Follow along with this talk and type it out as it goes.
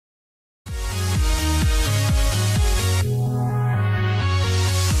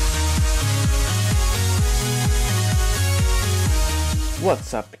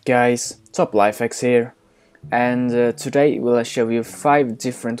What's up guys, Top Lifehacks here, and today we'll show you 5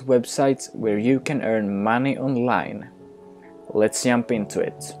 different websites where you can earn money online. Let's jump into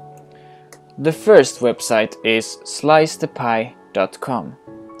it. The first website is slicethepie.com.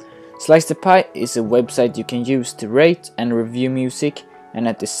 Slice the Pie is a website you can use to rate and review music and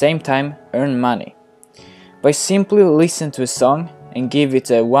at the same time earn money. By simply listening to a song and give it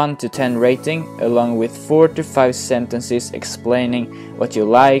a 1 to 10 rating along with 4 to 5 sentences explaining what you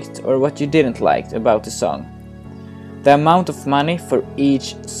liked or what you didn't like about the song. The amount of money for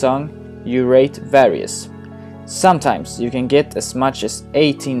each song you rate varies. Sometimes you can get as much as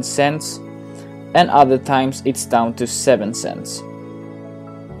 18 cents and other times it's down to 7 cents.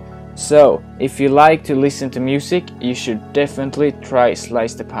 So, if you like to listen to music, you should definitely try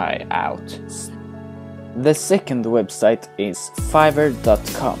Slice the Pie out. The second website is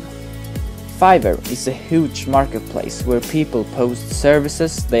Fiverr.com. Fiverr is a huge marketplace where people post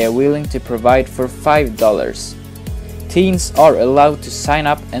services they are willing to provide for $5. Teens are allowed to sign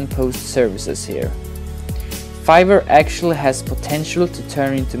up and post services here. Fiverr actually has potential to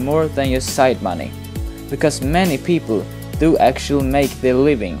turn into more than your side money, because many people do actually make their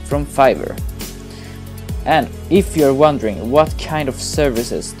living from Fiverr. And if you're wondering what kind of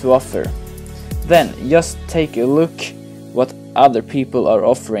services to offer, then just take a look what other people are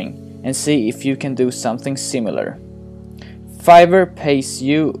offering and see if you can do something similar. Fiverr pays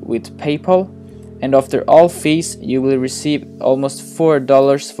you with PayPal, and after all fees you will receive almost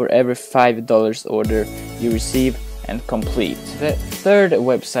 $4 for every $5 order you receive and complete. The third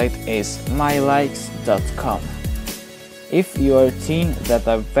website is mylikes.com. If you are a teen that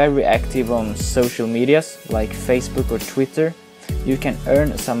are very active on social medias like Facebook or Twitter, you can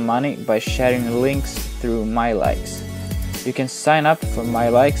earn some money by sharing links through MyLikes. You can sign up for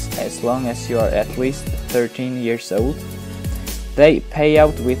MyLikes as long as you are at least 13 years old. They pay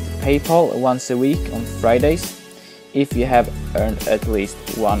out with PayPal once a week on Fridays if you have earned at least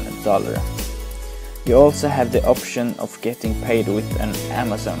 $1. You also have the option of getting paid with an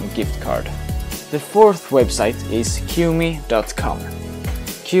Amazon gift card. The fourth website is goo.gl.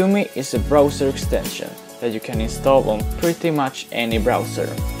 Goo is a browser extension that you can install on pretty much any browser.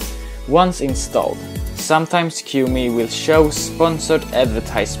 Once installed, sometimes Goo will show sponsored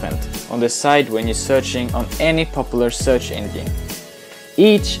advertisement on the side when you're searching on any popular search engine.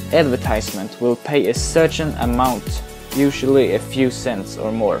 Each advertisement will pay a certain amount, usually a few cents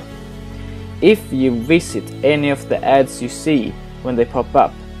or more. If you visit any of the ads you see when they pop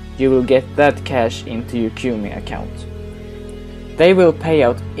up, you will get that cash into your Goo account. They will pay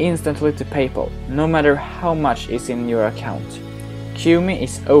out instantly to PayPal, no matter how much is in your account. Goo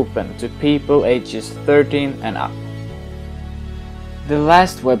is open to people ages 13 and up. The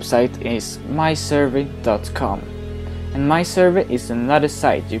last website is mysurvey.com. And mysurvey is another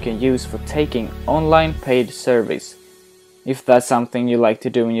site you can use for taking online paid surveys, if that's something you like to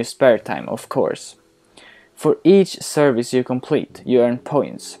do in your spare time, of course. For each service you complete, you earn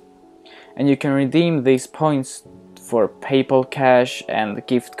points, and you can redeem these points for PayPal cash and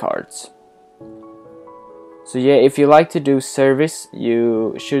gift cards. So yeah, if you like to do service,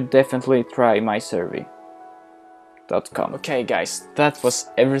 you should definitely try mysurvey.com. Okay guys, that was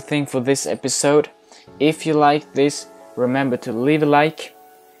everything for this episode. If you liked this, remember to leave a like,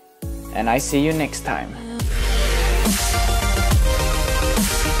 and I see you next time.